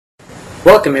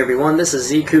Welcome everyone, this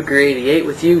is zkueker88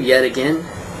 with you yet again.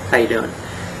 How you doing?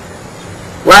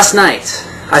 Last night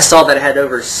I saw that I had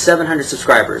over 700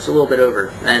 subscribers, a little bit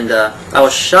over, and I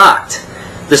was shocked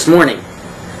this morning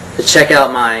to check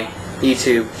out my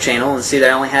YouTube channel and see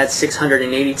that I only had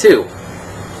 682,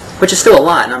 which is still a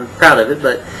lot and I'm proud of it,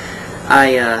 but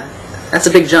that's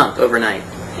a big jump overnight,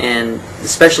 and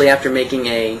especially after making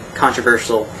a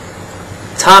controversial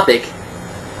topic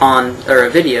or a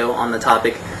video on the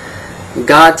topic,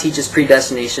 God teaches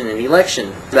predestination and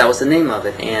election. That was the name of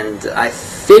it, and I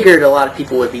figured a lot of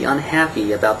people would be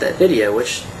unhappy about that video,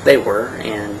 which they were.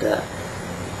 And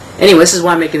anyway, this is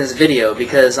why I'm making this video,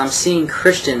 because I'm seeing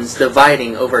Christians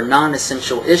dividing over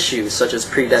non-essential issues such as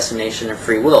predestination and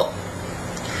free will,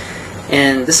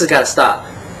 and this has got to stop.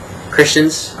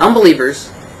 Christians,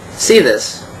 unbelievers, see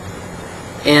this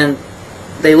and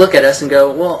they look at us and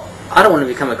go, well, I don't want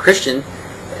to become a Christian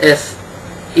if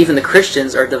even the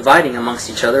Christians are dividing amongst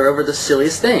each other over the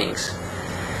silliest things.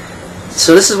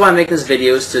 So this is why I'm making this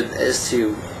video, is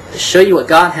to show you what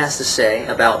God has to say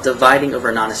about dividing over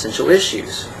non-essential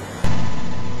issues.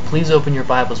 Please open your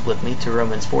Bibles with me to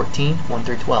Romans 14, 1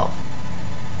 through 12.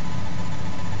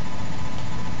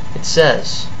 It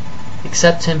says,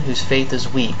 "Accept him whose faith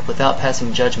is weak, without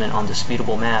passing judgment on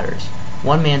disputable matters.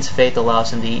 One man's faith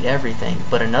allows him to eat everything,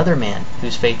 but another man,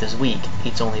 whose faith is weak,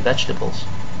 eats only vegetables.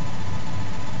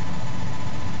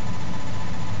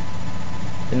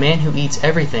 The man who eats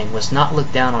everything must not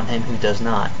look down on him who does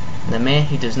not, and the man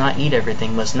who does not eat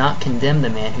everything must not condemn the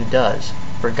man who does,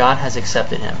 for God has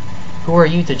accepted him. Who are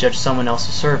you to judge someone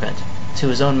else's servant? To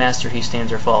his own master he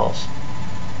stands or falls.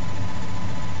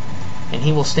 And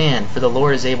he will stand, for the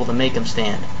Lord is able to make him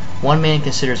stand. One man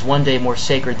considers one day more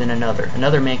sacred than another.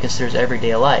 Another man considers every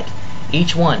day alike.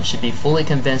 Each one should be fully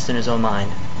convinced in his own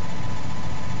mind.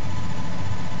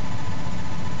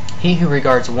 He who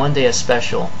regards one day as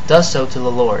special does so to the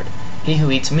Lord. He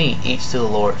who eats meat eats to the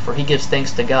Lord, for he gives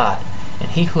thanks to God. And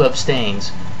he who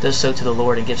abstains does so to the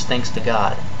Lord and gives thanks to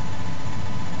God.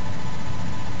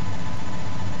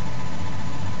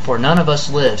 For none of us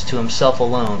lives to himself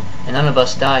alone, and none of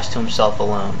us dies to himself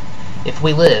alone. If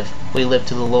we live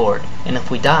to the Lord, and if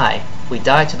we die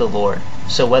to the Lord.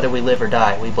 So whether we live or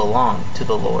die, we belong to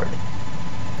the Lord.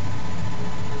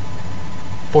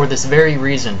 For this very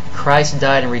reason, Christ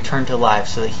died and returned to life,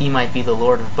 so that he might be the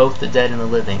Lord of both the dead and the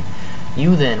living.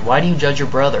 You then, why do you judge your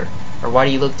brother? Or why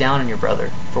do you look down on your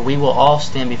brother? For we will all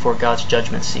stand before God's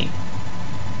judgment seat.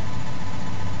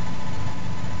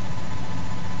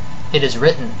 It is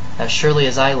written, as surely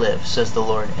as I live, says the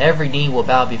Lord, every knee will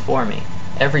bow before me,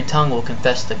 every tongue will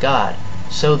confess to God.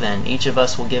 So then, each of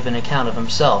us will give an account of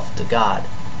himself to God."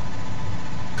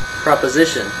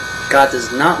 Proposition: God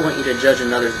does not want you to judge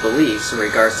another's beliefs in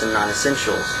regards to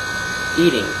non-essentials,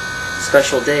 eating,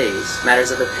 special days,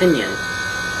 matters of opinion,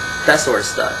 that sort of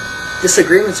stuff.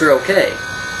 Disagreements are okay.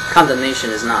 Condemnation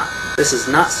is not. This is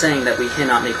not saying that we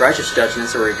cannot make righteous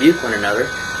judgments or rebuke one another.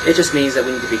 It just means that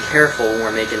we need to be careful when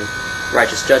we're making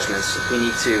righteous judgments. We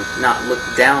need to not look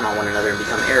down on one another and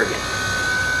become arrogant.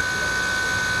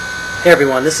 Hey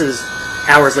everyone, this is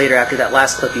hours later after that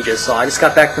last clip you just saw. I just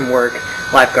got back from work,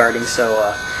 lifeguarding,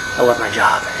 so I love my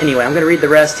job. Anyway, I'm going to read the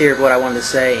rest here of what I wanted to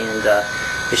say, and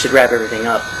it should wrap everything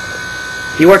up.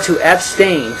 You are to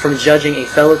abstain from judging a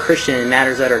fellow Christian in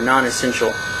matters that are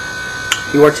non-essential.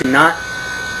 You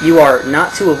are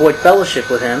not to avoid fellowship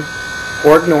with him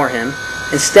or ignore him.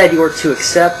 Instead, you are to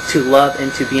accept, to love,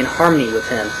 and to be in harmony with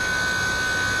him.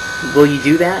 Will you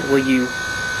do that? Will you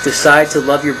decide to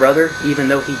love your brother even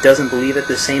though he doesn't believe it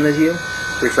the same as you?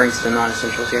 Referring to the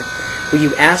non-essentials here. Will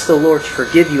you ask the Lord to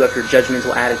forgive you of your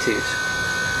judgmental attitudes?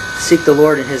 Seek the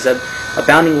Lord in his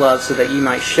abounding love so that you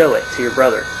might show it to your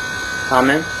brother.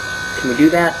 Amen? Can we do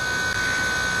that?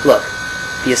 Look,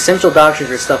 the essential doctrines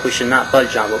are stuff we should not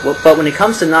budge on. But when it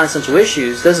comes to non-essential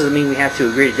issues, doesn't mean we have to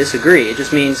agree to disagree. It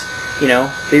just means,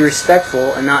 be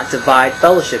respectful and not divide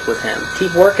fellowship with him.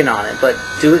 Keep working on it, but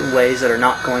do it in ways that are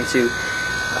not going to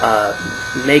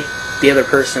make the other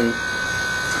person,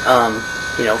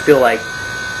 feel like,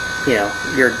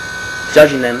 you're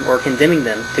judging them or condemning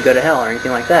them to go to hell or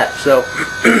anything like that. So,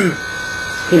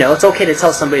 it's okay to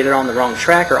tell somebody they're on the wrong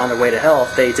track or on their way to hell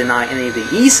if they deny any of the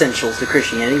essentials to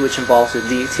Christianity, which involves the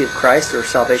deity of Christ or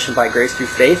salvation by grace through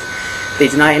faith. If they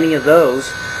deny any of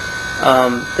those,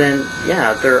 then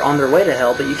yeah, they're on their way to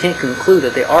hell, but you can't conclude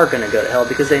that they are going to go to hell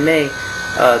because they may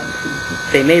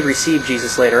receive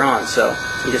Jesus later on, so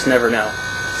you just never know.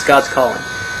 It's God's calling.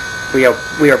 We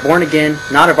are born again,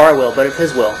 not of our will, but of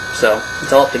his will, so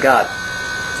it's all up to God.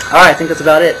 Alright, I think that's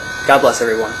about it. God bless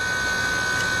everyone.